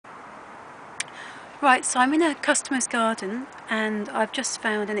Right, so I'm in a customer's garden and I've just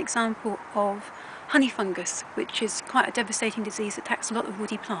found an example of honey fungus, which is quite a devastating disease that attacks a lot of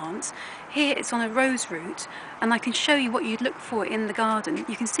woody plants. Here it's on a rose root, and I can show you what you'd look for in the garden.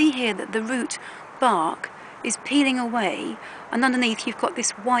 You can see here that the root bark is peeling away, and underneath you've got this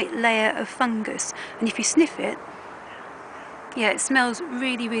white layer of fungus, and if you sniff it, yeah, it smells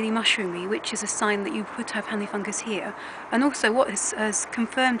really, really mushroomy, which is a sign that you would have honey fungus here. And also what has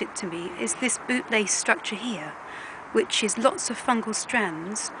confirmed it to me is this bootlace structure here, which is lots of fungal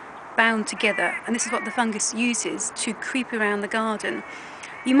strands bound together, and this is what the fungus uses to creep around the garden.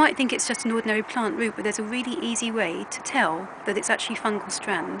 You might think it's just an ordinary plant root, but there's a really easy way to tell that it's actually fungal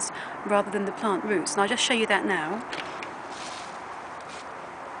strands rather than the plant roots, and I'll just show you that now.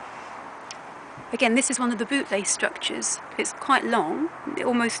 Again, this is one of the bootlace structures. It's quite long,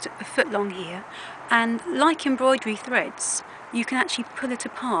 almost a foot long here, and like embroidery threads, you can actually pull it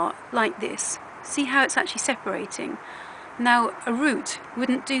apart like this. See how it's actually separating? Now, a root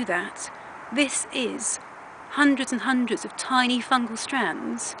wouldn't do that. This is hundreds and hundreds of tiny fungal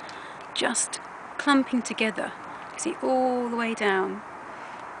strands just clumping together. You see, all the way down.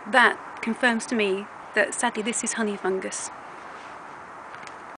 That confirms to me that sadly this is honey fungus.